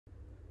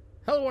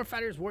Hello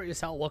Warfighters, Warriors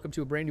Hell. Welcome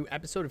to a brand new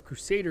episode of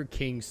Crusader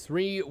Kings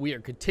III. We are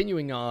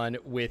continuing on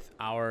with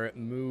our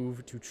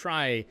move to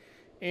try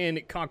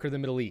and conquer the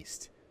Middle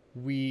East.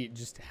 We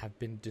just have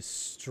been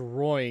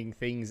destroying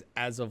things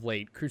as of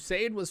late.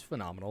 Crusade was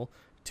phenomenal.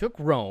 Took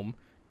Rome.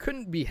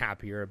 Couldn't be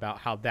happier about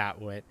how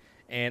that went.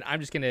 And I'm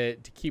just going to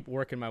keep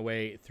working my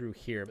way through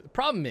here. But the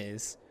problem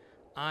is,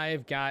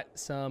 I've got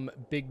some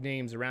big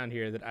names around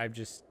here that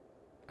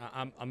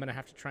I'm going to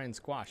have to try and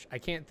squash. I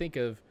can't think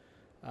of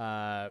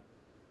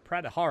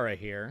Pratihara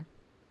here,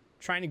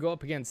 trying to go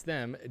up against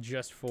them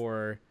just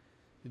for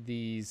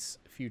these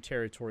few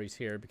territories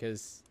here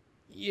because,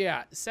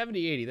 yeah,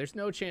 70-80, there's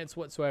no chance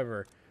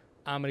whatsoever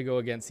I'm going to go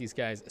against these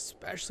guys,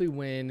 especially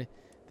when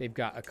they've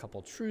got a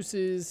couple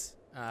truces.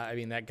 I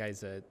mean, that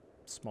guy's a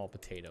small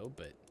potato,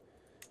 but,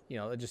 you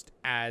know, it just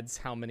adds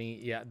how many,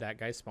 yeah, that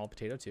guy's small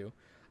potato too.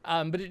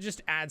 But it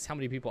just adds how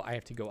many people I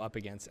have to go up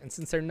against. And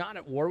since they're not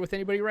at war with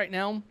anybody right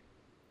now,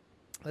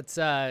 let's,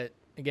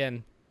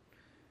 again,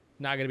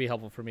 not going to be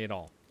helpful for me at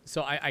all.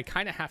 So I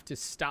kind of have to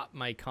stop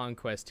my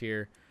conquest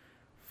here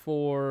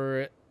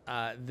for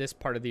this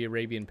part of the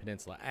Arabian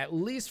Peninsula, at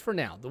least for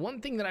now. The one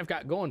thing that I've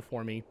got going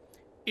for me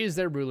is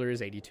their ruler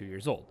is 82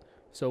 years old.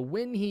 So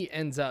when he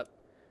ends up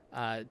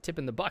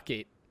tipping the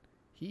bucket,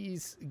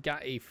 he's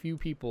got a few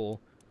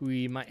people who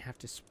he might have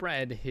to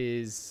spread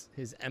his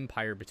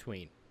empire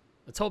between.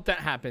 Let's hope that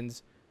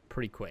happens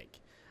pretty quick.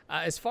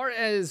 As far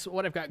as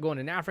what I've got going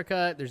in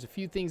Africa, there's a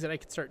few things that I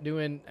could start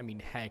doing. I mean,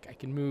 heck, I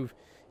can move,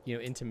 you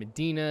know, into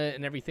Medina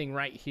and everything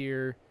right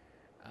here.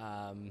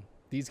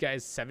 These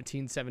guys,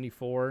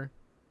 1774,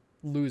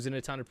 losing a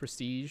ton of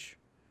prestige.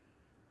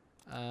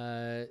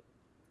 Right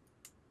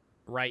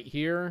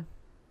here,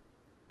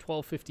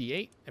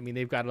 1258. I mean,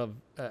 they've got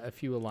a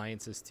few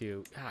alliances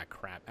too. Ah,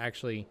 crap.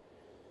 Actually,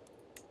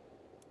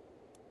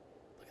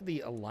 look at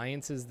the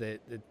alliances that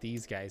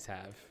these guys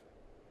have.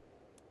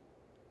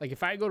 Like,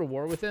 if I go to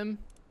war with him,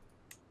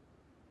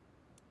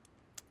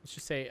 let's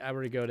just say I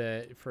were to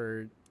go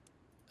for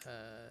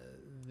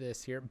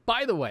this here.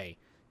 By the way,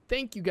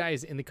 thank you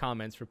guys in the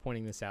comments for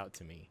pointing this out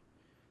to me.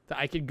 That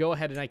I could go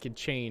ahead and I could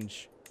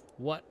change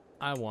what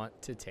I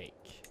want to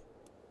take.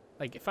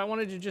 Like, if I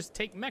wanted to just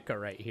take Mecca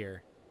right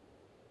here,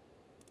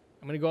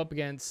 I'm going to go up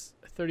against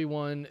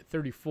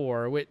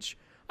 31-34, which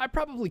I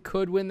probably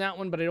could win that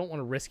one, but I don't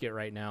want to risk it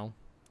right now.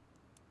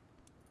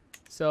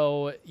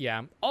 So,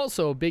 yeah.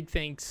 Also, big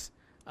thanks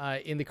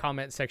in the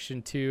comment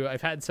section, too.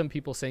 I've had some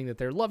people saying that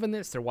they're loving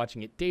this. They're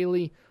watching it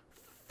daily.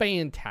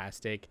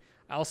 Fantastic.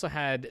 I also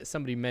had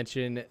somebody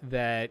mention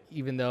that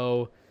even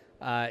though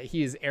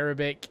he is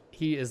Arabic,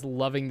 he is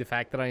loving the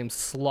fact that I am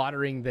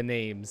slaughtering the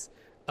names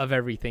of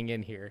everything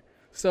in here.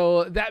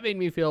 So that made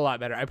me feel a lot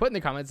better. I put in the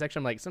comment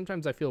section, I'm like,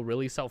 sometimes I feel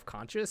really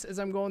self-conscious as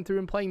I'm going through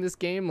and playing this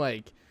game.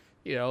 Like,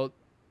 you know,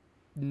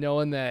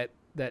 knowing that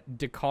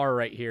Dakar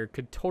right here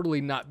could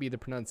totally not be the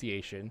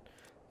pronunciation.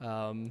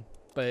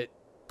 But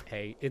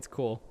hey, it's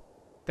cool.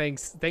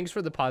 Thanks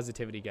for the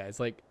positivity, guys.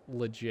 Like,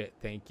 legit,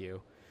 thank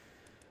you.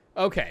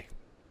 Okay.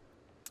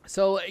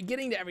 So,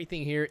 getting to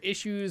everything here.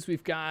 Issues,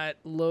 we've got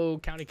low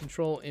county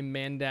control in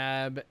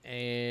Mandab.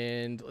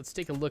 And let's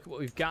take a look at what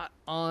we've got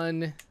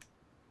on...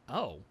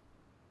 Oh.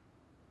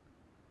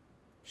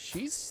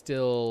 She's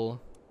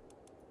still...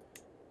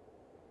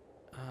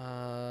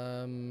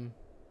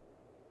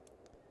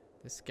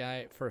 This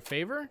guy... For a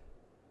favor?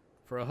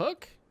 For a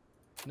hook?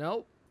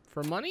 Nope.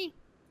 For money?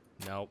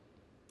 Nope.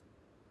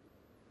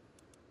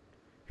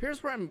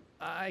 Here's where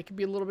I could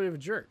be a little bit of a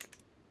jerk.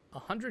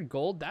 100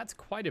 gold, that's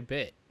quite a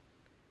bit.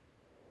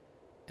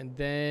 And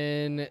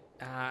then,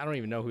 I don't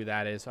even know who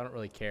that is, so I don't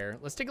really care.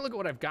 Let's take a look at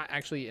what I've got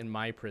actually in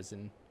my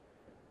prison.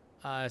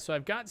 So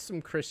I've got some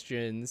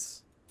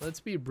Christians. Let's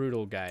be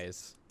brutal,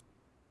 guys.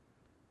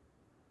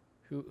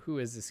 Who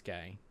is this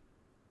guy?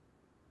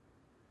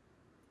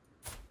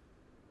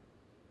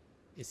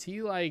 Is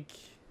he like...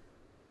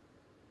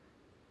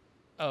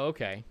 Oh,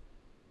 okay.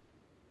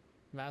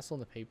 Vassal in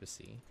the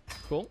papacy.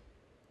 Cool.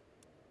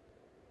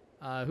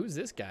 Who's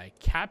this guy?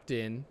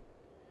 Captain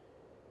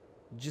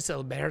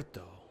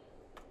Gisalberto.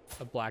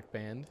 A black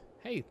band.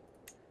 Hey,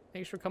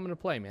 thanks for coming to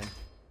play, man.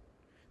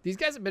 These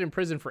guys have been in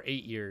prison for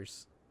 8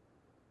 years.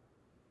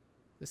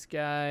 This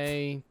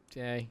guy,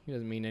 yeah, he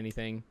doesn't mean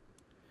anything.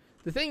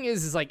 The thing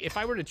is like, if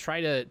I were to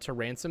try to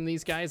ransom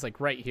these guys, like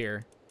right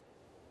here,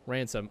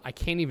 ransom, I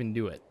can't even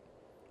do it.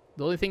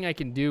 The only thing I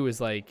can do is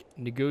like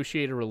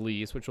negotiate a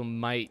release, which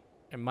might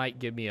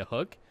give me a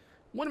hook.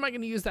 When am I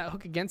going to use that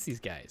hook against these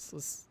guys?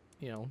 Let's,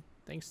 you know,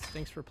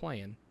 thanks for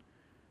playing.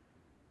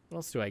 What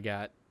else do I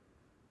got?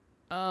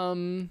 Now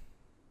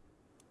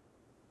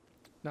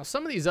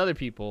some of these other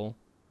people,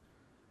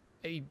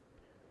 hey,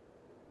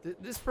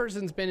 this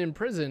person's been in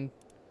prison.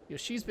 You know,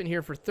 she's been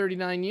here for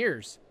 39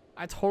 years.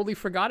 I totally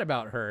forgot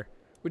about her,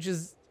 which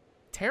is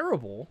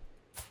terrible.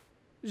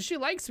 She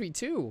likes me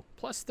too.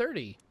 Plus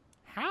 30.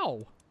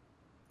 How?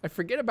 I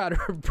forget about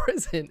her in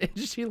prison and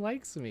she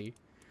likes me.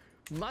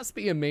 Must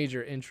be a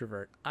major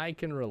introvert. I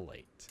can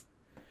relate.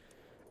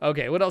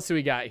 Okay, what else do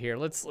we got here?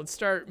 Let's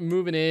start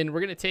moving in.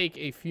 We're gonna take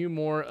a few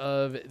more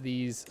of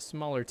these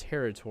smaller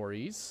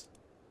territories.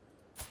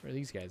 Where are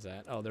these guys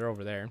at? Oh, they're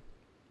over there.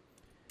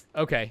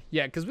 Okay,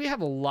 yeah, because we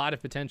have a lot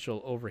of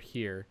potential over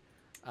here.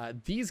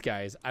 These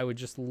guys, I would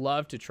just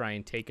love to try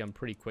and take them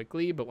pretty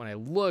quickly, but when I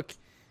look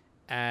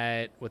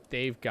at what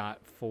they've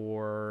got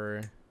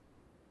for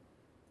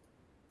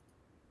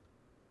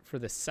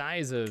the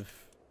size of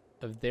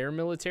their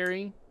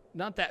military,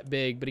 not that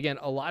big, but again,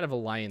 a lot of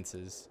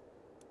alliances.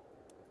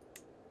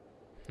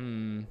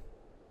 Can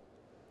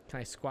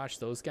I squash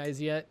those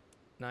guys yet?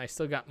 No, I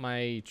still got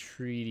my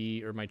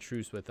treaty or my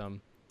truce with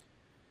them.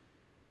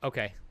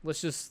 Okay, let's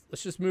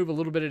just move a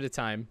little bit at a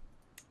time.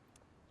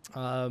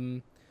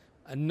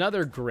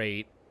 Another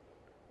great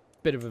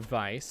bit of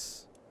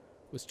advice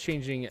was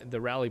changing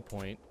the rally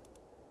point.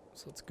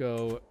 So let's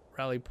go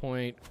rally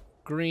point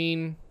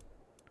green.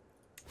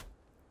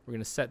 We're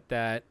gonna set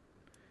that.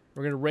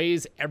 We're gonna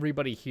raise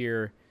everybody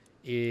here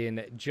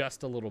in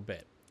just a little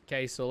bit.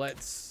 Okay, so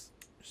let's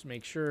just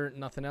make sure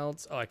nothing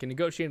else. Oh, I can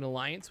negotiate an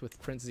alliance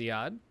with Prince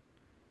Ziad,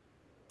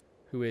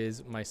 who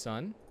is my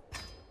son.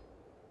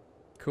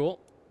 Cool.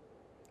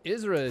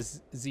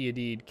 Isra's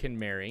Ziadid can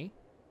marry.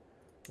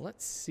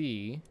 Let's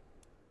see.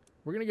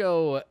 We're going to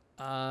go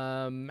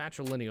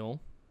matrilineal.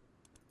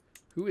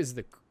 Who is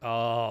the...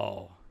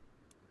 Oh.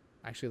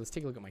 Actually, let's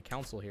take a look at my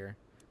council here.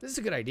 This is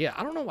a good idea.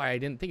 I don't know why I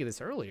didn't think of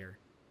this earlier.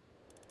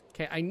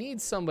 Okay, I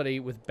need somebody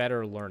with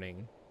better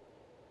learning.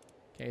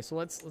 Okay, so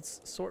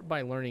let's sort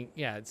by learning.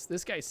 Yeah, it's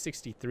this guy's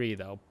 63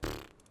 though.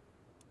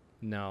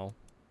 No.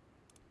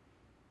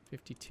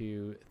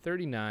 52,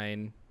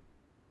 39.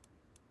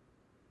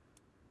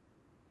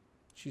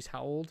 She's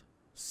how old?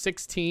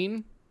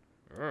 16.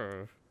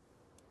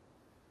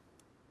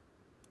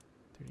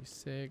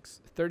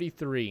 36,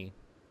 33.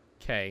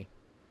 Okay.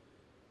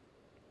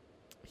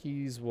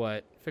 He's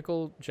what?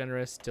 Fickle,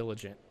 generous,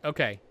 diligent.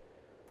 Okay.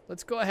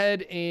 Let's go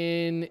ahead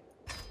and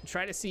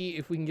try to see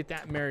if we can get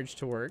that marriage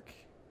to work.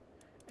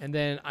 And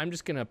then I'm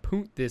just going to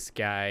punt this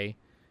guy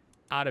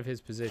out of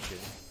his position.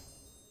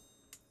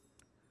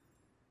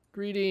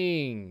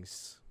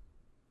 Greetings.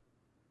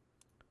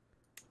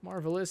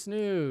 Marvelous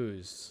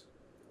news.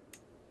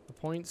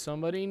 Appoint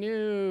somebody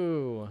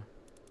new.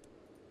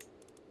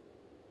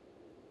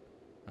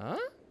 Huh?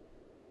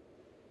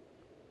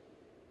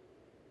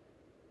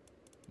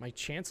 My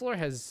chancellor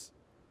has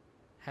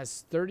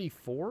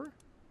 34?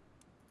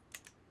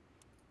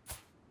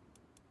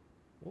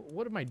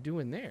 What am I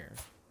doing there?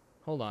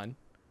 Hold on.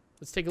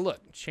 Let's take a look.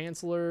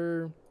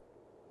 Chancellor,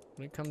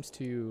 when it comes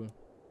to...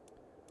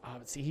 Oh,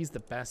 see, he's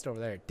the best over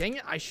there. Dang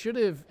it, I should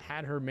have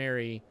had her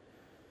marry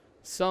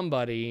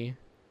somebody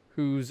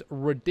who's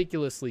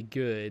ridiculously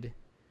good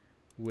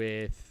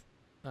with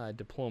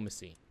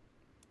diplomacy.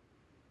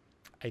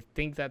 I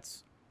think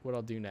that's what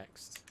I'll do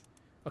next.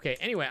 Okay,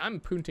 anyway,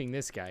 I'm punting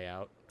this guy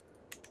out.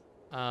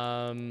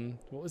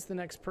 What was the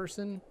next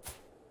person?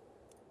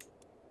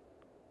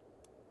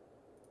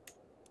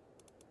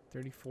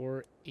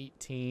 34,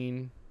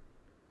 18.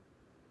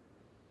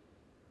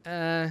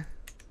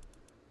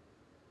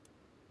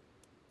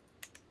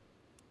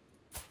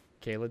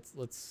 Okay,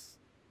 let's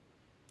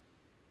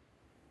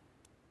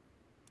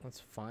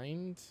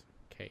find.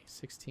 Okay,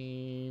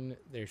 16.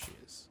 There she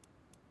is.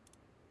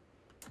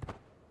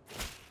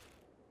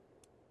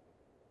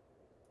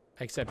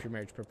 I accept your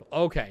marriage proposal.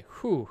 Okay,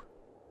 whew.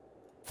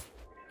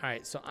 All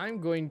right, so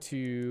I'm going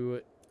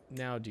to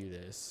now do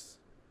this.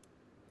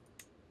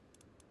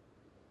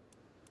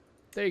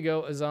 There you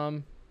go,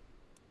 Azam.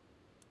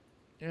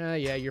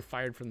 Yeah, you're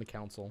fired from the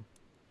council.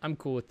 I'm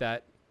cool with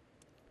that.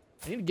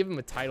 I need to give him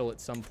a title at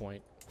some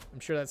point. I'm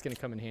sure that's going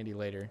to come in handy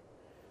later.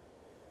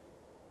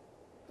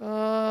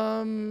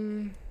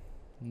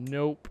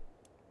 Nope.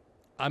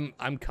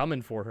 I'm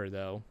coming for her,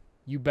 though.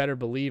 You better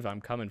believe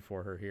I'm coming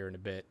for her here in a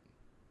bit.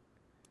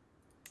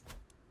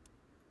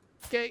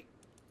 Okay.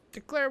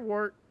 Declare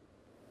war.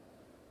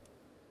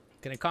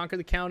 Can I conquer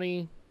the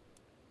county?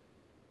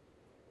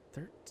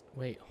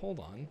 Wait, hold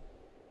on.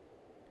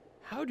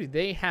 How do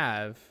they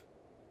have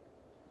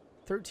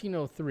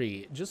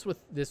 1303 just with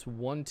this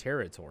one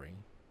territory?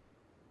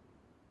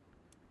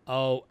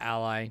 Oh,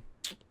 ally.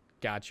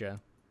 Gotcha.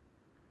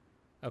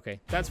 Okay,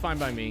 that's fine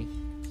by me.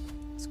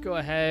 Let's go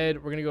ahead.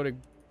 We're going to go to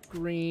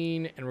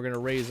green, and we're going to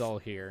raise all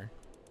here.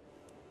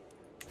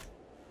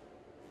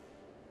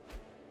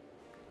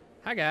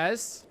 Hi,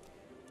 guys.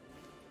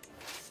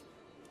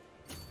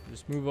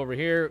 Just move over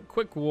here.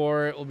 Quick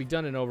war. It will be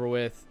done and over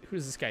with. Who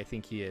does this guy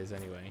think he is,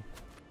 anyway?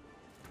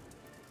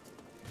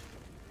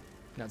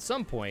 Now, at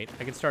some point,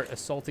 I can start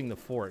assaulting the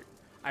fort.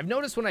 I've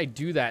noticed when I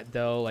do that,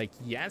 though, like,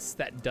 yes,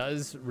 that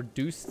does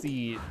reduce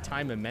the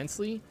time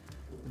immensely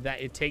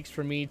that it takes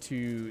for me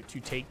to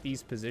take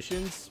these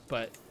positions,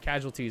 but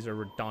casualties are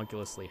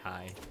redonkulously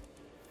high.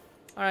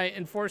 All right,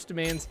 enforced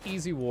demands,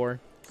 easy war.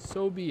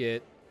 So be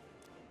it.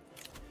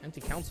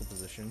 Empty council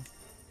position.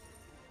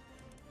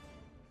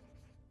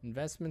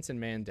 Investments in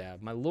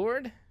Mandab. My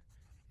lord, it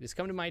has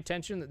come to my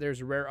attention that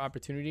there's a rare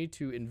opportunity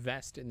to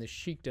invest in the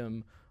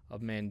sheikdom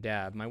of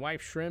Mandab. My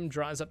wife Shrim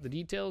draws up the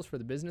details for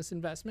the business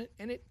investment,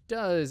 and it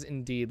does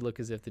indeed look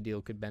as if the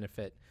deal could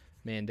benefit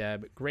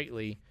Mandab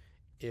greatly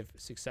if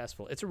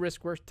successful. It's a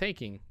risk worth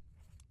taking.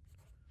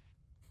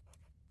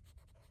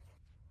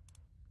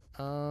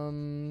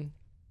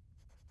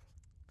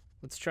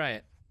 Let's try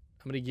it.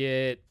 I'm going to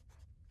get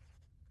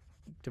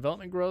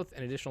development growth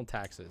and additional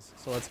taxes.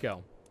 So let's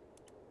go.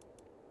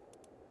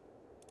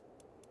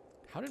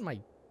 How did my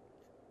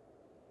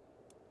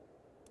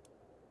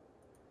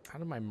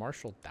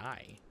marshal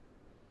die?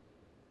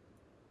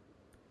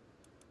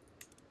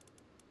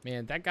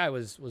 Man, that guy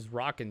was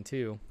rocking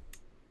too.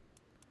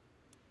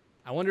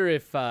 I wonder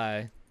if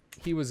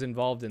he was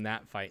involved in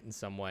that fight in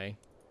some way.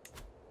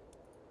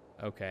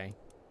 Okay.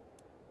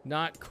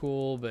 Not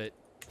cool, but...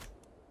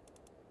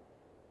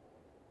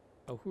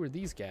 Oh, who are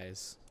these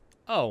guys?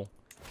 Oh,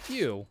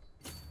 you.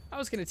 I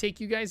was going to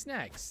take you guys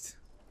next.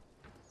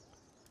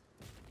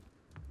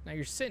 Now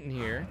you're sitting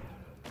here,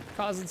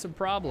 causing some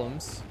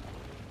problems.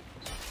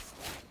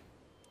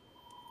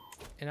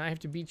 And I have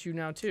to beat you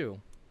now, too.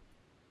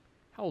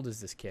 How old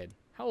is this kid?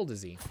 How old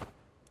is he?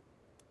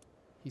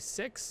 He's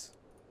 6?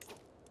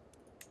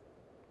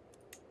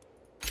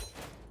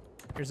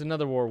 Here's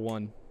another war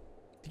won. Do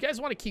you guys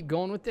want to keep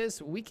going with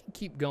this? We can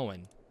keep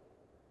going.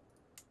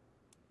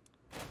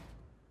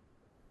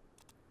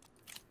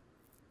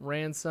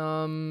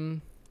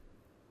 Ransom.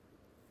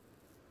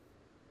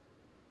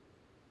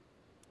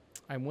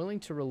 I'm willing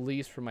to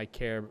release for my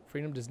care, but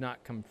freedom does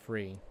not come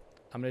free.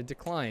 I'm going to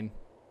decline.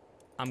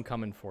 I'm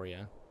coming for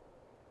you.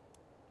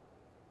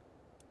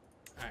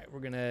 All right,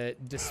 we're going to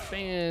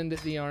disband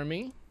the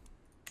army.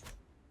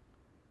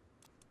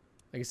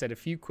 Like I said, a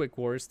few quick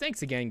wars.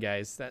 Thanks again,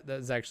 guys. That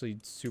is actually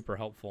super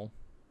helpful.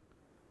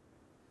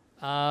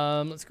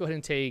 Let's go ahead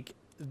and take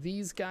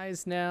these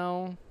guys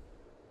now.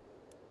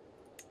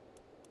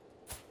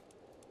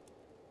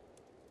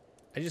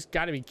 I just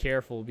got to be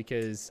careful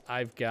because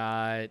I've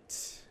got,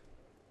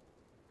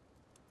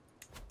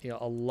 you know,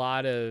 a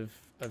lot of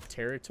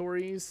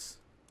territories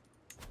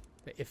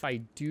that if I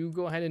do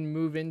go ahead and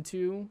move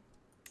into,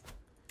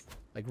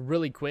 like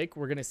really quick,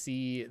 we're going to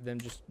see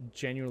them just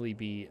genuinely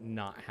be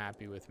not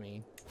happy with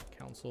me.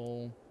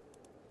 Council.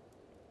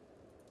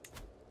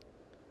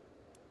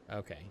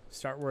 Okay.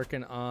 Start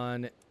working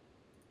on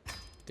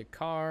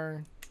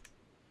Dakar.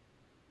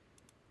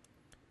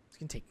 It's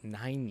going to take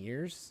 9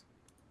 years.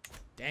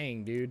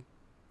 Dang, dude.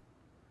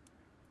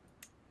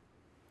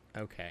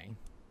 Okay.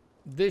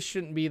 This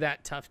shouldn't be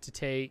that tough to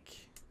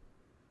take.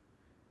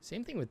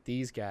 Same thing with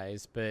these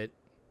guys, but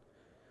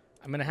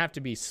I'm going to have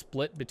to be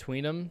split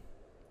between them.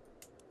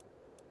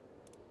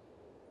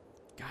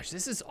 Gosh,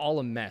 this is all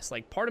a mess.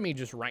 Like, part of me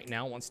just right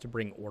now wants to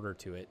bring order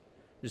to it.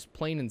 Just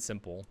plain and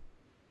simple.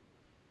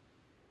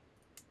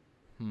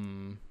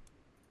 Who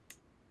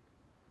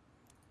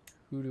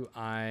do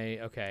I...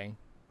 Okay.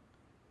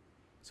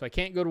 So I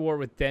can't go to war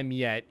with them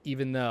yet,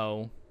 even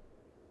though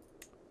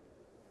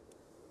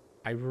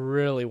I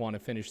really want to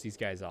finish these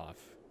guys off.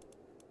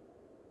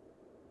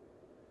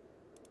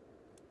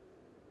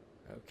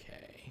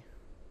 Okay.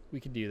 We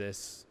can do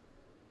this.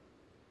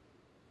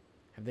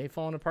 Have they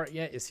fallen apart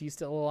yet? Is he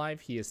still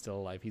alive? He is still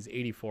alive. He's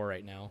 84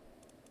 right now.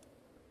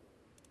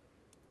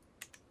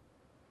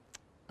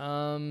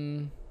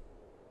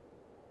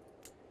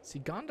 See,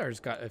 Gondar's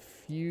got a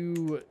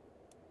few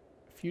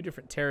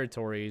different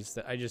territories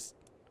that I'm just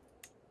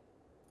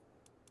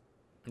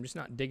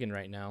not digging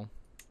right now.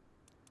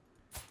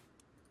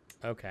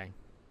 Okay.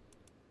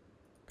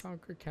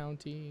 Conquer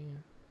County.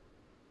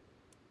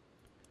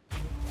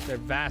 They're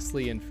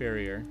vastly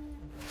inferior.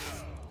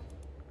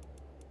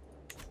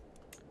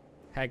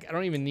 Heck, I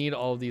don't even need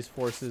all of these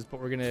forces, but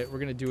we're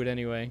gonna do it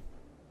anyway.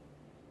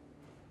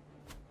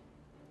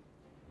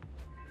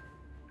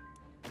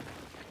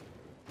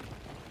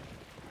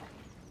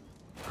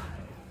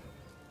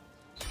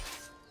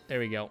 There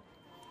we go.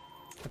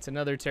 That's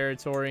another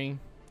territory.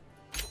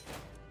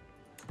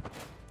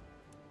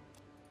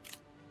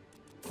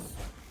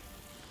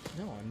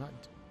 No, I'm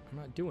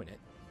not doing it.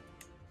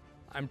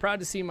 I'm proud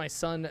to see my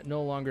son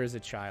no longer as a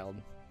child.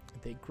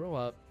 They grow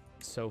up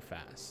so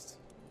fast.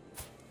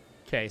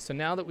 Okay, so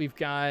now that we've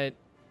got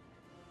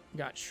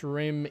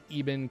Shrim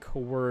Ibn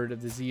Kawerd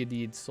of the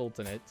Ziyadid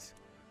Sultanate,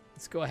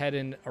 let's go ahead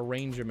and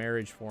arrange a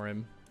marriage for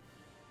him.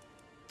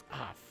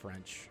 Ah,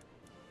 French.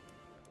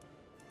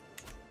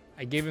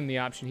 I gave him the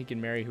option he can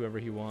marry whoever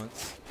he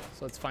wants.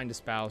 So let's find a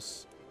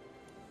spouse.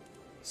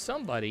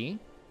 Somebody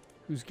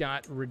who's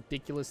got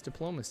ridiculous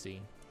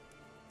diplomacy.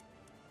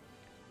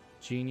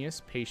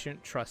 Genius,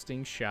 patient,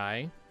 trusting,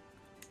 shy.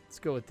 Let's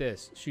go with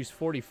this. She's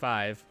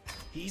 45.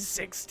 He's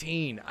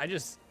 16. I'm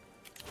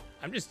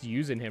just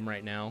using him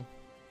right now.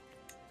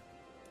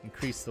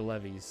 Increase the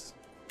levies.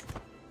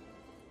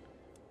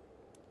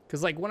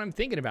 Because, like, what I'm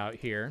thinking about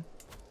here,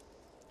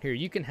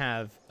 you can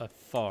have a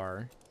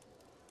far.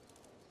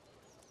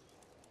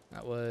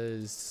 That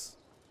was,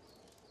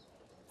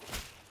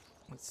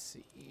 let's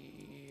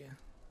see.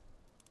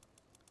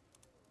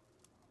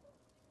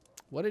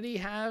 What did he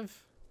have?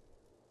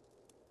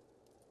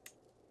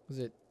 Was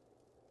it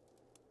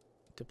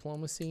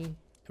Diplomacy.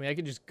 I mean, I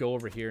could just go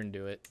over here and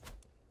do it.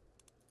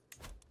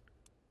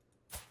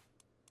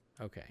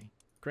 Okay.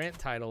 Grant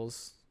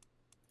titles.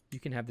 You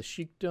can have the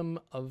Sheikdom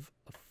of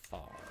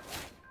Afar.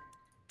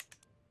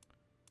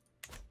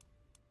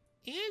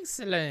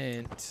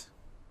 Excellent.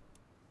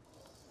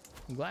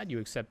 I'm glad you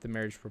accept the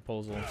marriage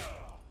proposal.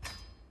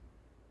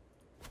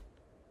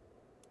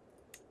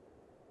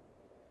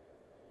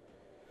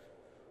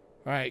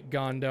 All right,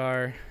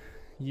 Gondar,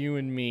 you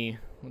and me.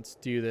 Let's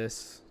do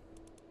this.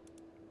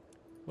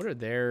 What are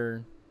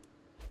their...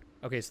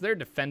 Okay, so they're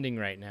defending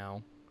right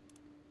now.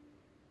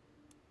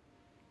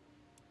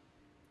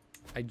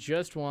 I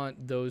just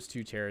want those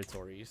 2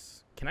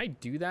 territories. Can I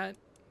do that?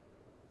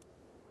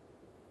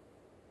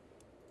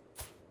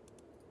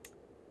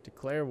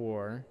 Declare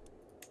war.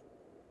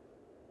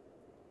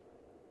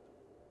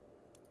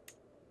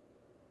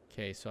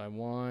 Okay, so I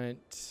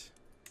want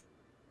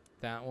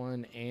that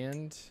one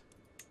and...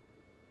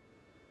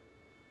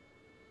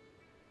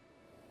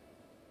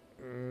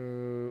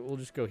 we'll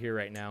just go here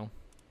right now.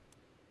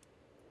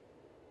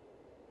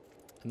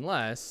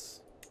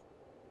 Unless...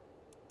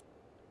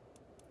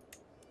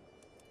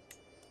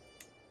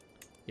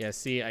 Yeah,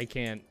 see, I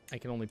can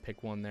only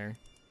pick one there.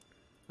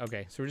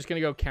 Okay, so we're just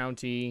going to go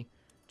county,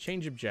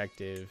 change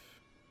objective,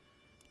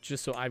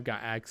 just so I've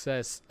got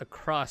access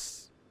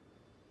across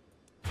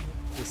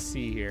the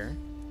sea here.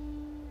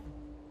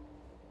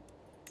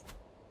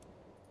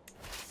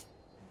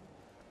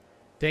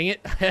 Dang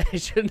it, I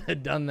shouldn't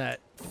have done that.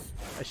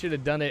 I should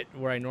have done it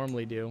where I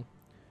normally do.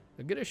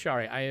 A good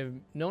Ashari, I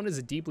am known as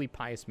a deeply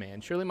pious man.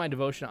 Surely my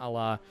devotion to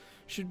Allah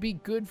should be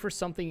good for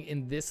something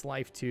in this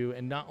life too,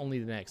 and not only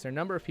the next. There are a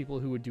number of people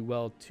who would do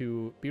well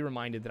to be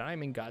reminded that I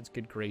am in God's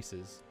good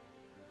graces.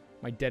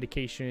 My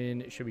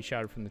dedication should be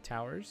shouted from the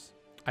towers.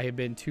 I have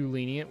been too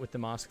lenient with the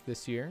mosque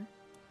this year.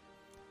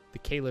 The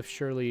caliph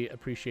surely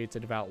appreciates a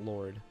devout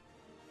lord.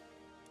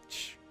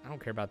 Shh, I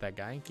don't care about that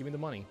guy. Give me the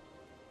money.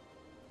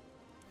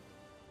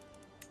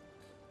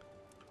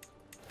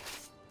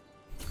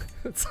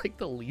 It's like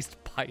the least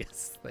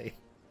pious thing.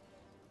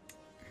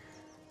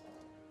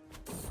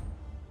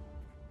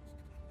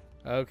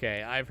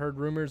 Okay, I've heard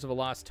rumors of a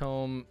lost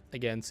home.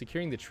 Again,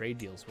 securing the trade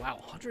deals. Wow,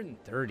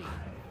 130.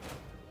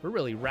 We're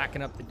really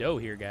racking up the dough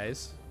here,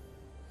 guys.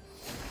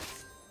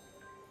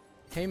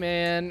 Hey,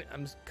 man,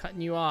 I'm just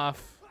cutting you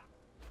off.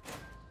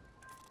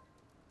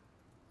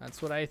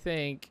 That's what I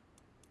think.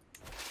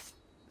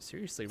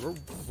 Seriously, we're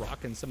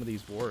rocking some of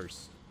these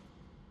wars.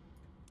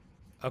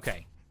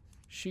 Okay,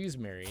 she's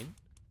married.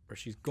 Or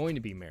she's going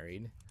to be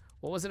married.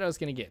 What was it I was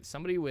going to get?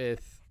 Somebody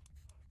with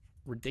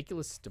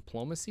ridiculous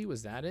diplomacy?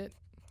 Was that it?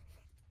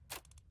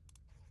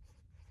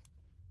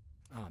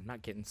 Oh, I'm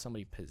not getting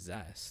somebody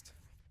possessed.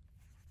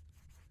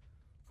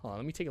 Hold on,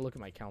 let me take a look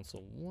at my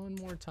council one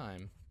more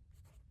time.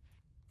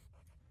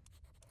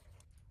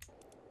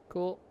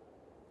 Cool.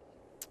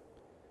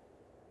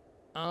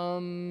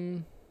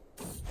 Can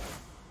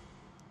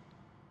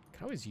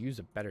always use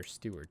a better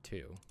steward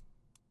too.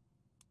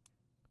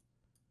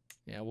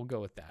 Yeah, we'll go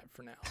with that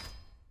for now.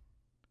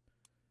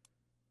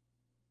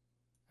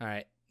 All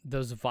right,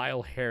 those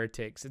vile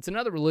heretics. It's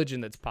another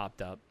religion that's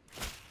popped up.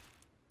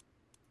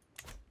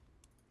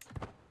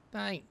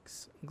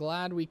 Thanks.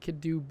 Glad we could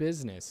do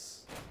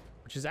business.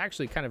 Which is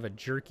actually kind of a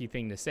jerky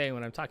thing to say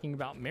when I'm talking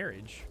about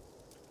marriage.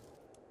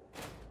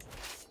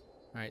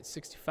 All right,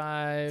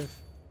 65.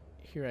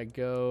 Here I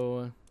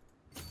go.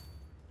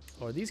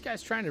 Oh, are these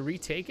guys trying to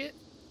retake it?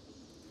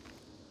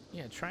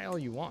 Yeah, try all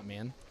you want,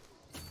 man.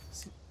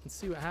 Let's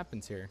see what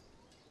happens here.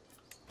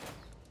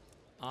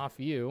 Off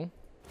you.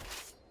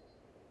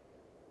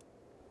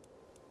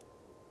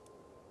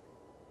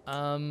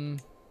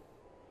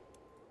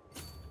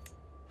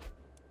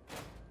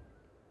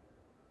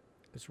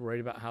 Just worried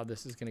about how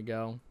this is gonna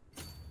go.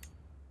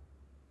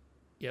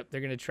 Yep,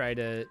 they're gonna try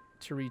to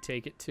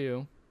retake it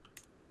too.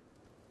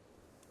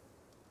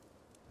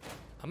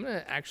 I'm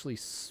gonna actually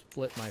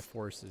split my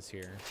forces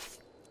here.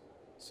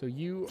 So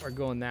you are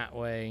going that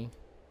way,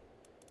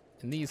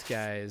 and these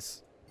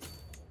guys,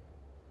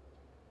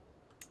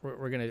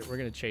 we're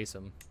gonna chase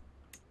them.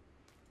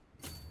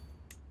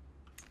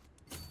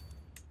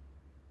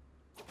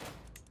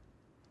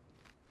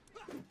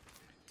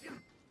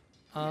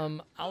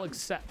 I'll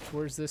accept.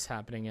 Where's this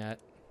happening at?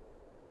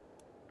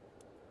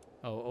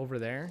 Oh, over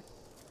there?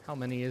 How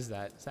many is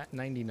that? Is that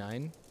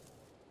 99?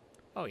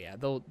 Oh yeah,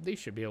 they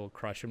should be able to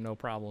crush him, no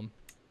problem.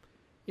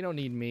 You don't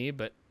need me,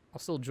 but I'll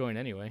still join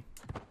anyway.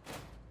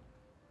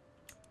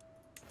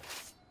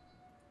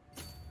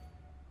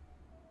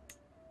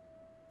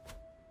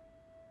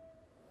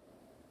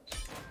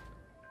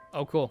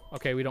 Oh, cool.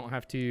 Okay, we don't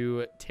have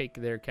to take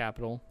their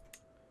capital.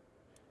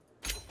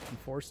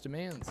 Enforce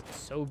demands.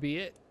 So be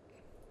it.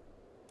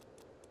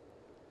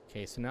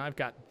 Okay, so now I've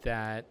got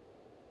that.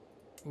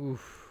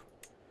 Oof.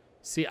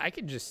 See, I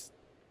can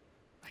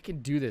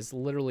do this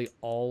literally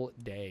all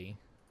day.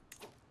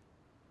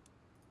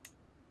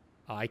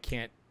 Oh, I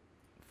can't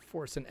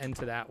force an end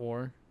to that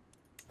war.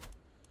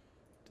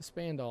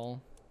 Disband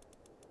all.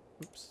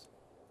 Oops.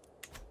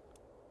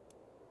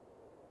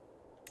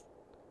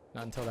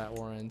 Not until that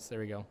war ends. There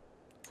we go.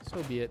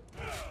 So be it.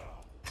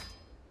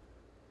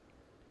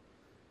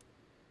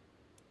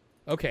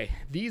 Okay,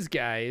 these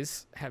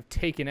guys have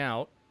taken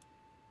out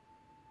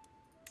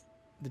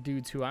the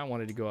dudes who I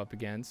wanted to go up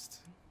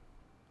against.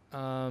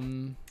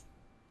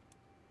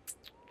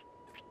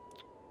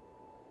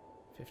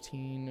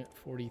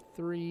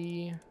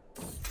 1543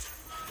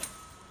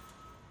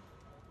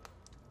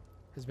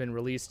 has been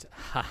released.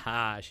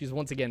 Haha, she's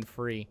once again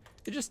free.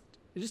 It just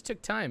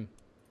took time.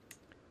 I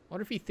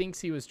wonder if he thinks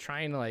he was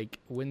trying to like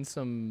win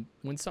something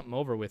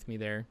over with me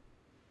there.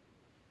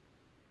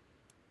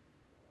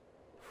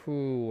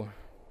 Whew.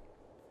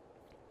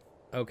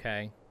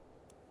 Okay.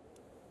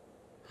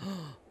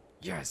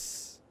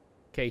 Yes.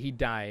 Okay, he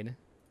died.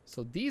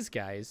 So these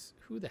guys,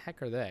 who the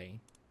heck are they?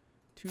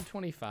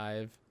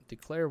 225,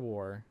 declare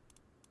war.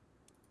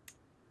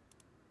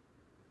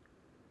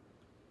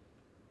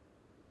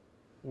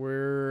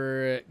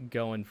 We're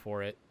going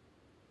for it.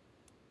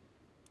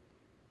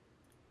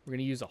 We're going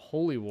to use a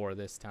holy war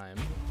this time.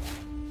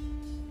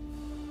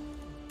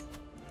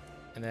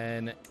 And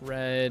then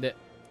red,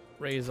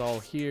 raise all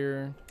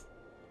here.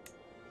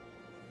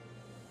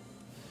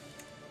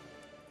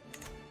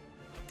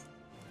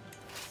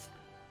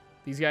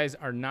 These guys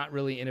are not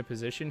really in a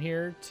position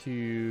here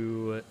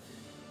to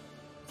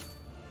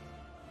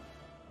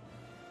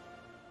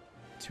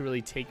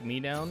really take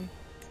me down.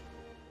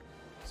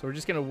 So we're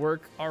just going to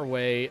work our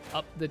way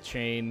up the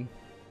chain.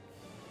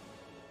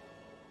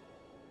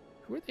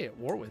 Who are they at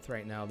war with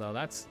right now, though?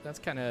 That's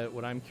kind of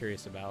what I'm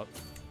curious about.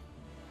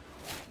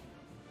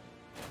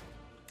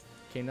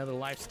 Okay, another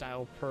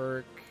lifestyle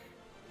perk.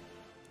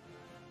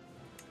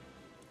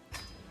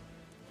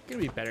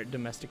 Gonna be better at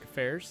domestic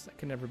affairs. That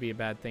can never be a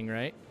bad thing,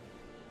 right?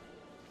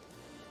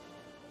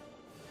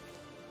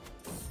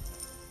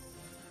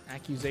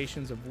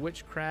 Accusations of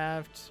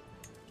witchcraft.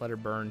 Let her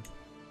burn.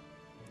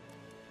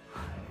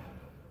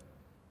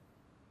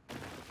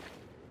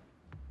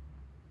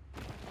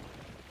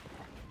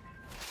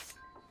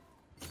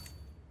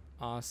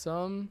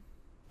 Awesome.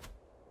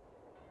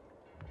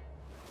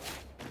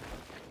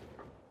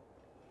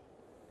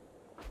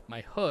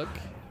 My hook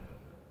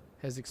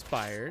has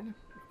expired.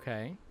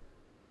 Okay.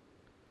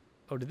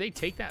 Oh, did they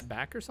take that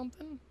back or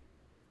something?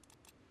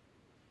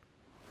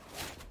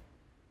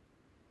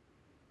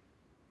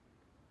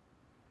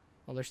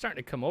 Well, they're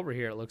starting to come over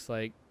here, it looks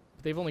like.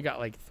 But they've only got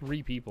like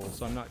 3 people,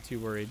 so I'm not too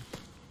worried.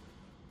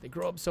 They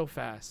grow up so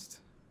fast.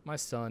 My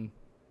son.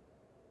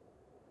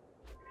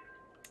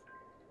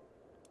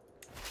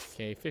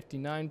 Okay,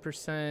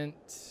 59%.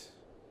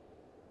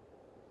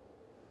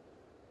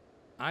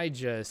 I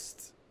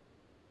just...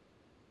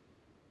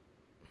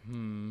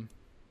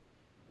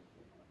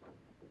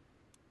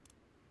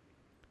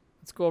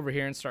 Let's go over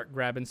here and start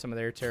grabbing some of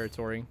their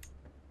territory.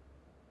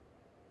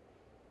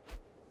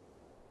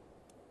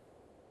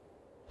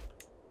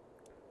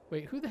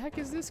 Wait, who the heck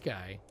is this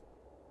guy?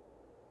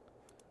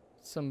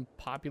 Some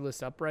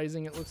populist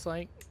uprising, it looks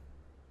like.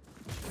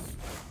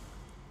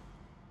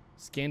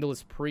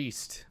 Scandalous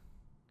priest.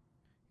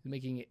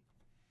 He's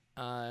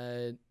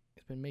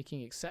been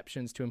making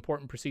exceptions to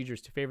important procedures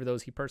to favor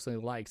those he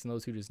personally likes and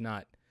those who does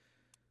not.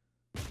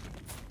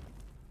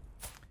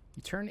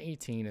 You turn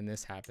 18 and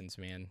this happens,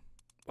 man.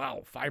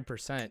 Wow,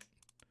 5%. I'm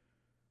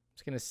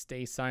just gonna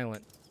stay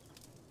silent.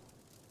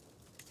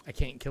 I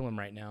can't kill him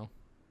right now.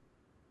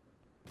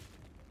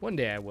 One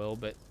day I will,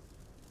 but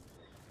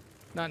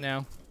not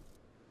now.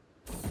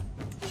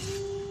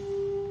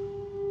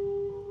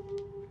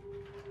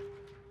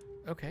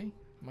 Okay,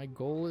 my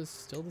goal is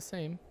still the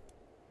same.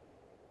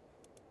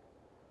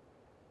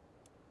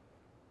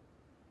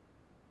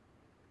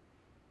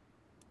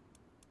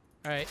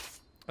 All right,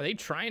 are they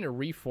trying to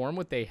reform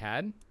what they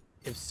had?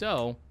 If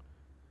so,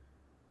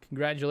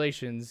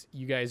 congratulations,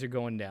 you guys are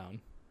going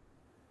down.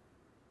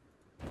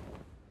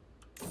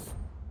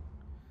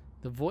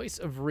 The voice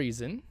of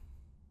reason.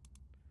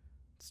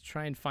 Let's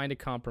try and find a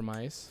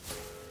compromise.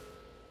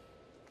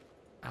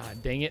 Ah,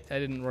 dang it, that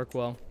didn't work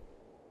well.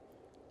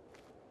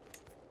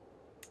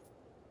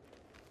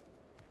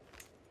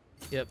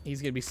 Yep,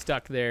 he's gonna be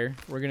stuck there.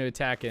 We're gonna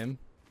attack him.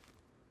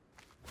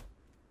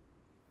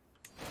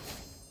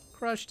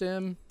 Crushed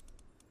him.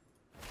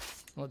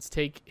 Let's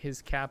take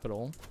his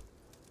capital.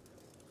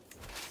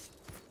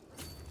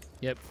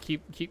 Yep,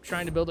 keep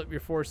trying to build up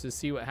your forces,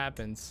 see what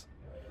happens.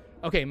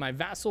 Okay, my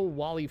vassal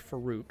Wali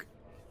Farouk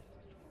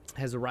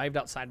has arrived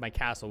outside my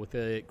castle with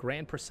a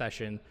grand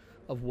procession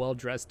of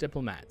well-dressed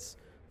diplomats,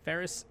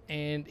 Ferris,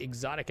 and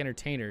exotic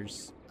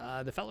entertainers.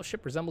 The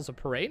fellowship resembles a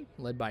parade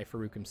led by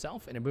Farouk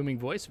himself. In a booming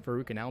voice,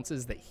 Farouk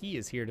announces that he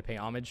is here to pay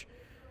homage,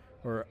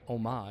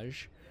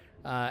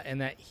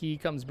 and that he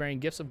comes bearing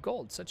gifts of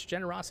gold. Such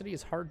generosity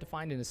is hard to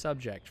find in a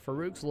subject.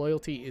 Farouk's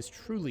loyalty is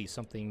truly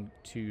something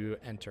to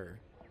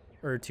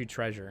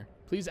treasure.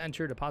 Please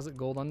enter, deposit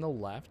gold on the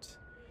left.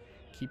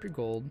 Keep your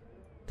gold.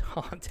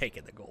 Oh, I'm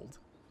taking the gold.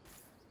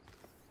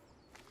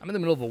 I'm in the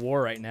middle of a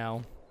war right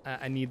now.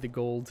 I need the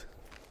gold.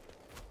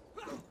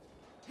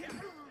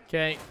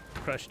 Okay,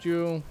 crushed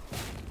you.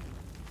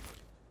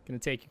 Gonna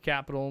take your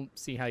capital,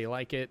 see how you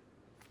like it.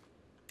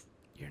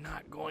 You're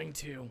not going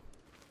to.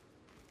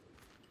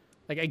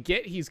 Like, I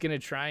get he's going to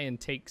try and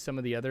take some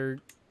of the other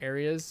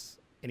areas,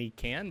 and he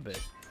can, but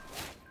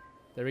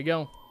there we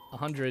go.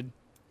 100.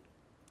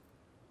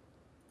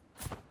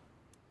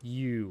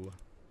 You.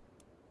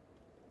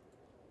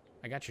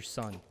 I got your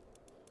son.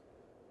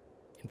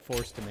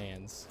 Enforce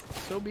demands.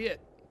 So be it.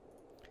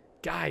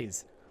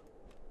 Guys,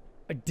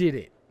 I did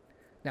it.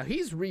 Now,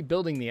 he's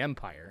rebuilding the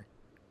empire.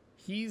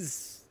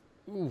 He's...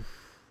 Oof.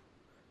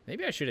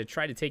 Maybe I should have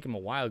tried to take him a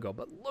while ago,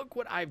 but look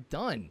what I've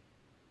done.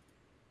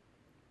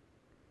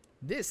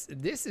 This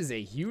is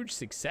a huge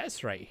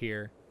success right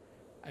here.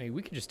 I mean,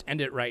 we could just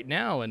end it right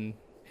now, and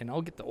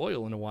I'll get the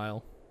oil in a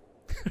while.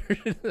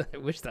 I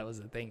wish that was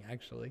a thing,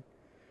 actually.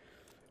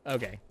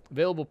 Okay,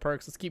 available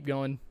perks. Let's keep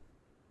going.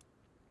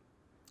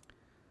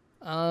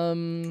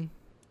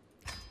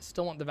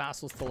 Still want the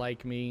vassals to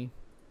like me.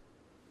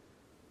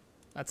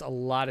 That's a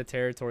lot of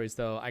territories,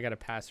 though. I got to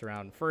pass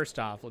around. First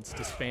off, let's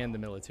disband the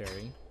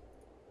military.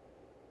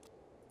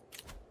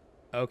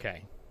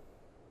 Okay.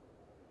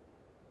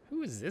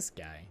 Who is this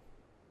guy?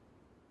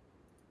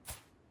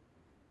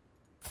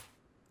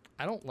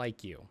 I don't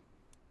like you.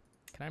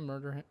 Can I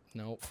murder him?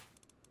 No.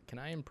 Can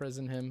I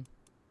imprison him?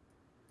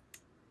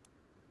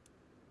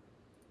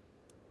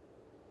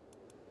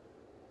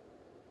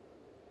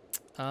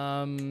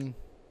 I mean,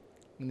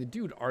 the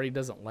dude already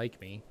doesn't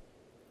like me.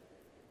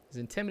 He's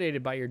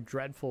intimidated by your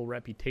dreadful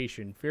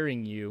reputation.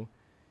 Fearing you,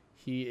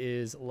 he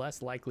is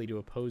less likely to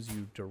oppose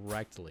you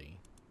directly.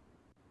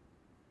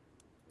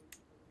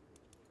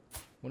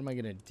 What am I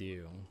going to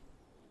do? I'm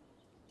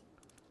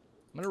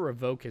going to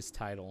revoke his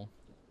title.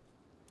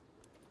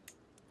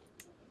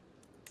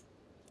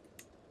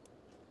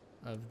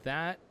 Of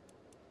that.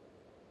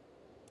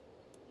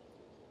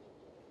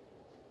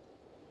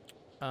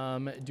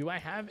 Do I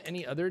have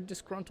any other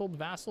disgruntled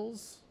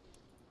vassals?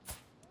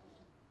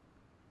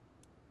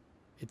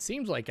 It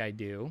seems like I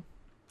do.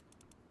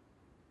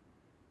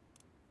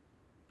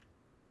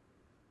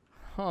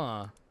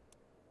 Huh.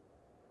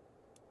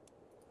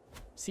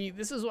 See,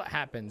 this is what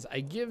happens. I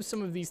give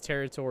some of these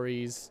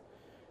territories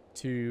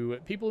to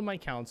people in my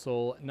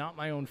council, not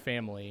my own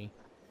family,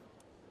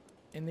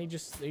 and they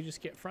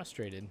just get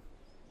frustrated.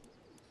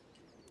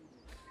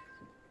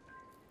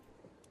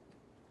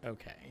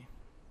 Okay.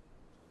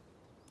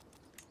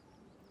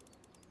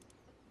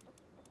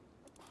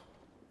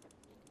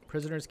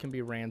 Prisoners can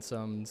be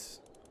ransomed.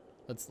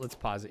 Let's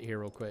pause it here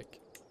real quick.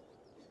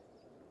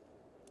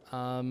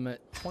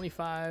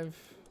 25.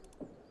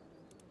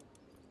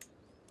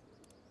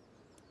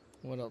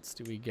 What else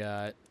do we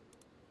got?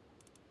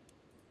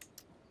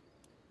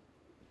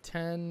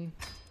 10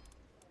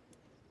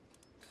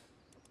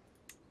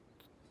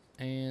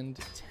 and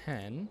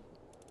 10.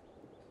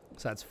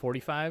 So that's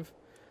 45.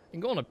 I can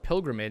go on a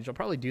pilgrimage. I'll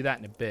probably do that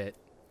in a bit.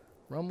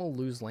 Rome will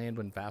lose land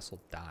when vassal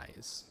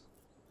dies.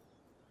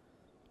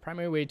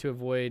 Primary way to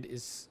avoid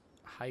is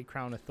high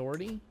crown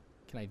authority.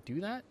 Can I do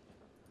that?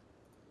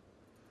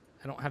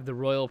 I don't have the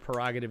royal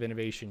prerogative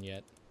innovation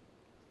yet.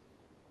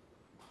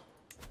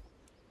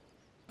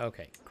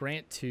 Okay,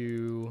 grant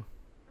to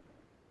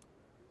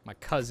my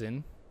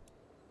cousin.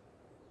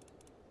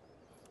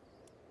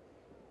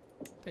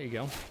 There you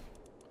go.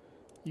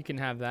 You can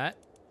have that.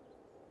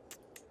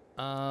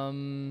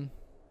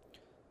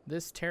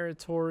 This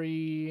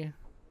territory...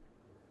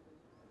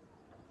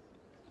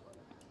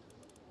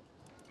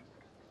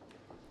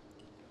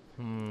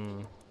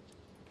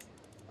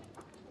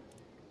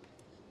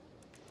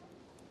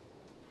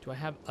 Do I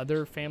have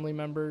other family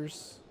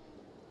members?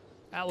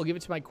 We'll give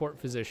it to my court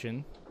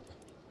physician.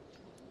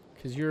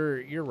 Because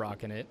you're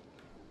rocking it.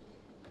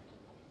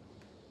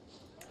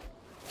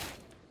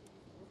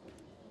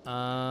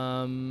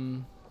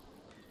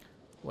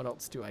 What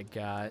else do I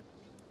got?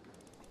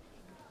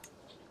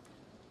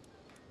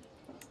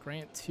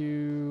 Grant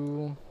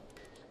to...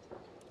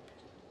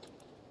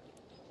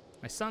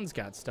 My son's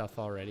got stuff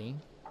already.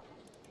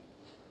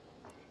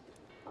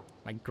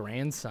 My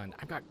grandson.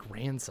 I've got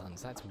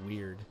grandsons. That's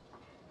weird.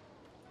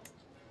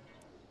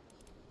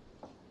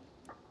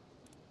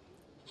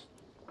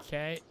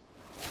 Okay.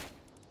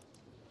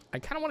 I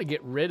kind of want to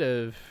get rid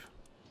of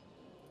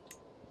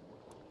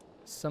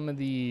some of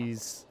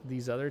these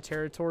other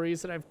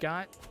territories that I've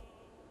got.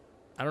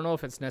 I don't know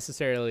if it's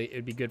necessarily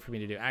it'd be good for me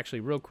to do. Actually,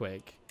 real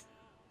quick,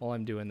 while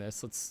I'm doing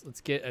this,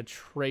 let's get a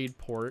trade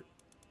port.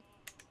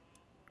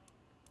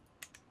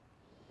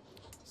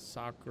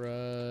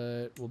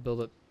 Sakra, we'll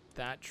build up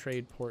that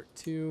trade port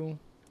too.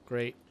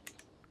 Great.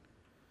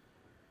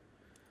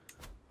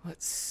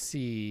 Let's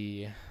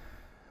see.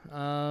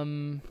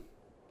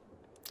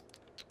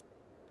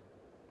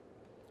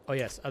 Oh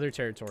yes, other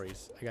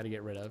territories I got to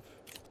get rid of.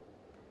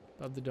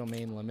 Above the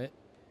domain limit.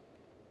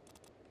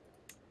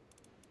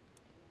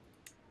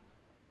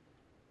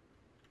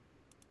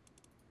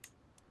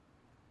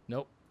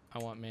 Nope, I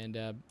want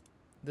Mandab.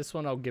 This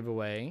one I'll give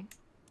away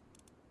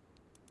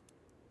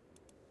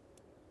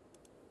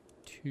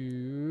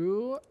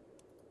to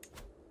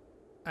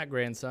that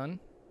grandson.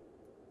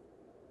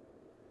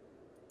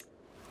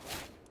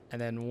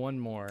 And then one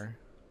more.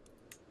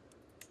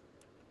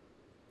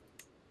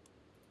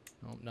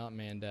 Oh, not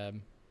Mandeb.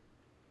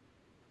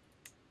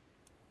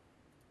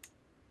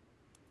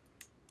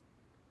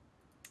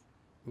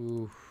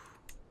 Ooh.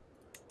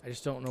 I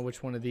just don't know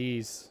which one of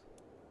these.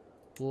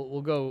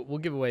 We'll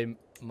give away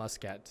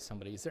Muscat to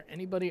somebody. Is there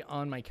anybody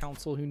on my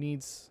council who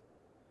needs...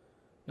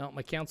 No,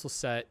 my council's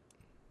set.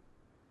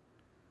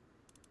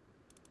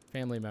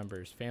 Family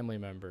members, family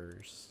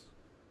members.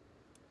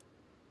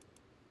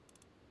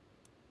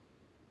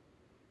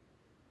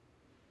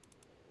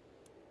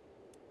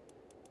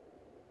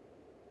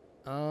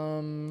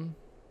 I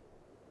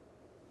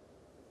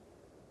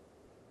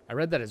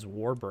read that as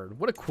Warbird.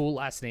 What a cool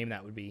last name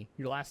that would be.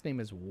 Your last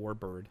name is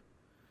Warbird.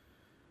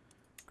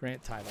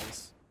 Grant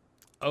titles.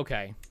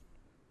 Okay.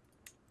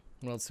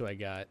 What else do I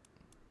got?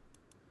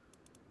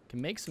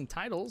 Can make some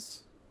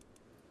titles.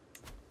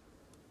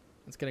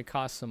 It's going to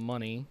cost some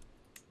money.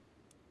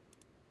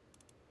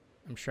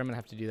 I'm sure I'm going to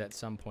have to do that at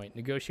some point.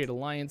 Negotiate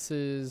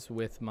alliances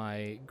with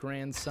my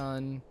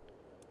grandson.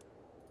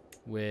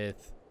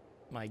 With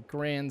my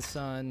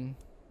grandson.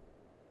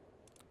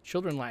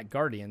 Children lack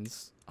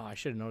guardians. Oh, I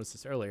should have noticed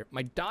this earlier.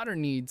 My daughter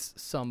needs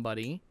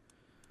somebody.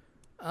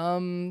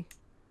 Get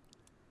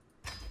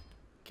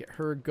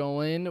her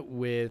going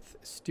with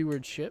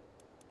stewardship.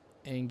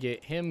 And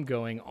get him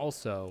going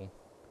also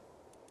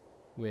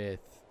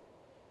with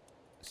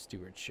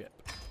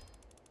stewardship.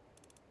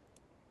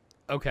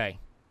 Okay.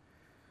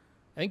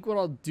 I think what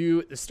I'll do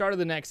at the start of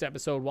the next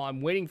episode, while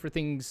I'm waiting for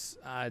things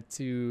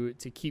to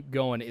keep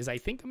going, is I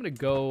think I'm going to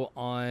go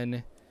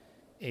on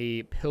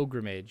a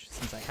pilgrimage,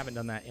 since I haven't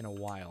done that in a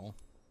while.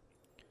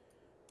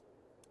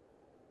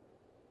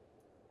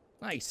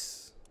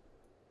 Nice.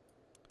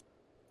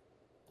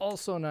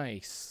 Also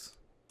nice.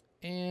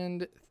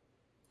 And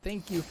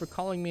thank you for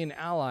calling me an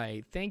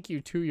ally. Thank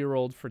you,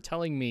 2-year-old, for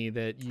telling me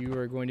that you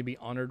are going to be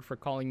honored for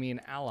calling me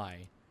an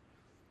ally.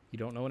 You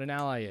don't know what an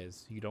ally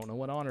is. You don't know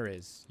what honor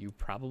is. You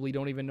probably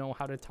don't even know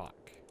how to talk.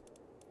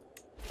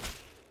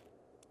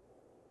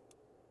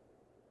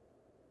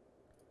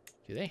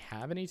 Do they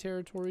have any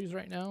territories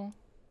right now?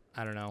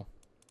 I don't know.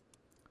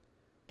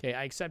 Okay,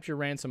 I accept your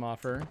ransom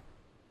offer.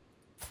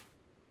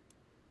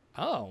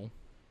 Oh.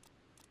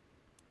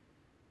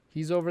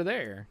 He's over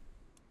there.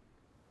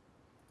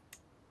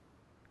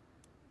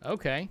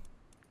 Okay.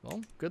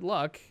 Well, good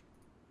luck.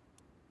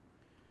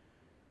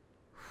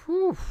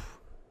 Whew.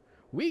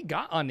 We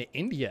got on to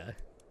India.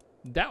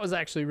 That was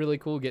actually really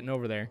cool getting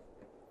over there.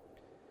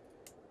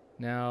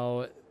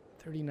 Now,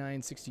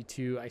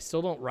 39.62. I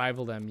still don't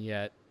rival them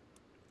yet.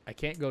 I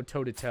can't go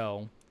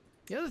toe-to-toe.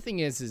 The other thing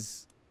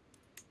is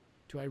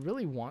do I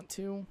really want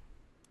to?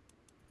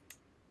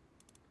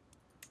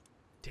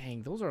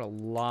 Dang, those are a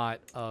lot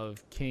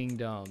of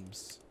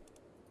kingdoms.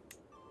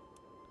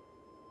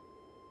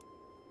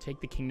 Take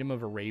the Kingdom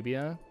of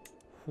Arabia?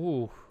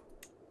 Whew.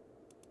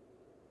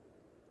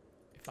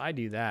 If I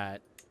do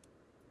that...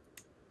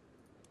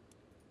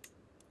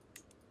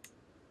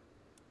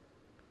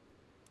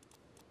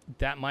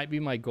 That might be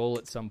my goal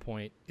at some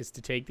point, is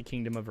to take the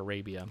Kingdom of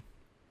Arabia.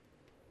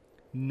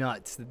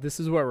 Nuts. This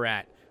is where we're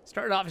at.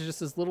 Started off as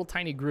just this little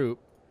tiny group.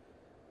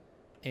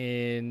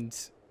 And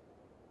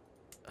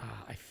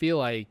I feel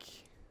like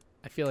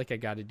I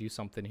got to do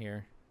something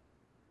here.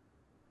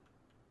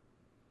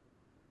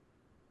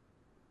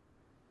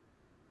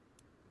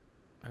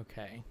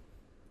 Okay.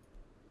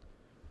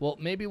 Well,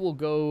 maybe we'll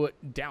go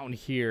down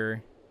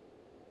here.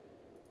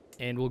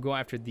 And we'll go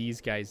after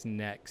these guys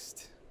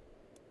next.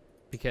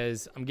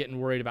 Because I'm getting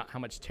worried about how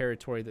much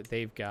territory that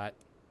they've got.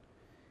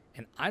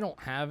 And I don't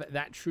have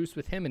that truce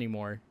with him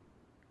anymore.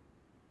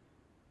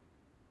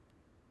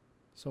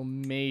 So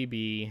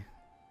maybe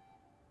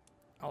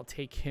I'll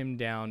take him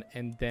down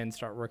and then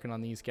start working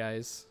on these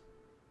guys.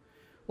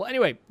 Well,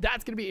 anyway,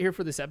 that's going to be it here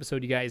for this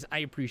episode, you guys. I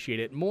appreciate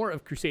it. More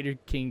of Crusader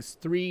Kings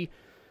III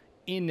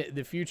in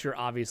the future,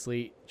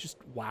 obviously. Just,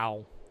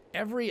 wow.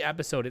 Every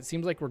episode, it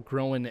seems like we're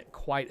growing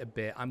quite a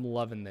bit. I'm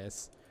loving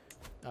this.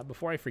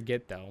 Before I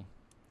forget, though,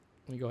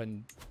 let me go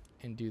ahead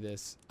and do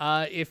this.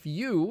 If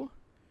you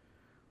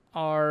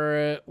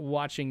are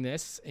watching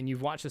this and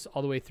you've watched this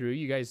all the way through,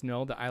 you guys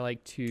know that I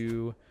like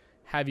to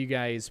have you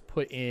guys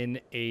put in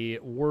a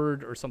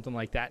word or something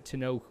like that to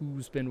know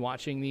who's been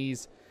watching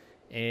these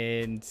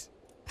and,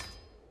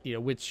 you know,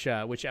 which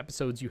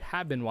episodes you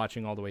have been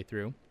watching all the way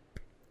through.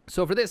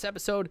 So for this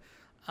episode,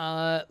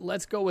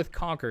 let's go with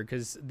Conquer,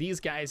 because these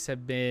guys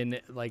have been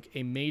like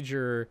a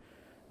major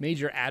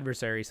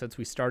adversary since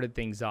we started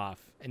things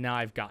off, and now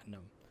I've gotten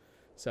them.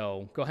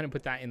 So go ahead and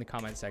put that in the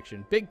comment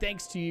section. Big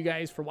thanks to you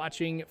guys for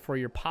watching, for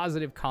your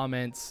positive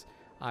comments.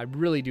 I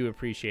really do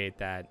appreciate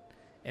that.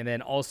 And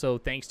then also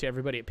thanks to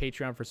everybody at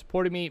Patreon for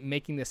supporting me,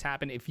 making this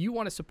happen. If you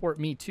want to support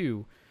me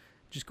too,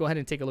 just go ahead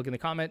and take a look in the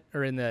comment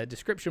or in the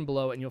description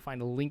below, and you'll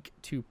find a link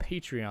to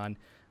Patreon.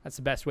 That's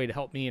the best way to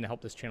help me and to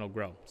help this channel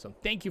grow. So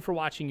thank you for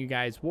watching, you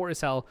guys. War is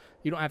hell.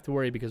 You don't have to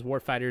worry, because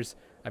Warfighters,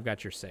 I've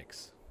got your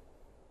 6.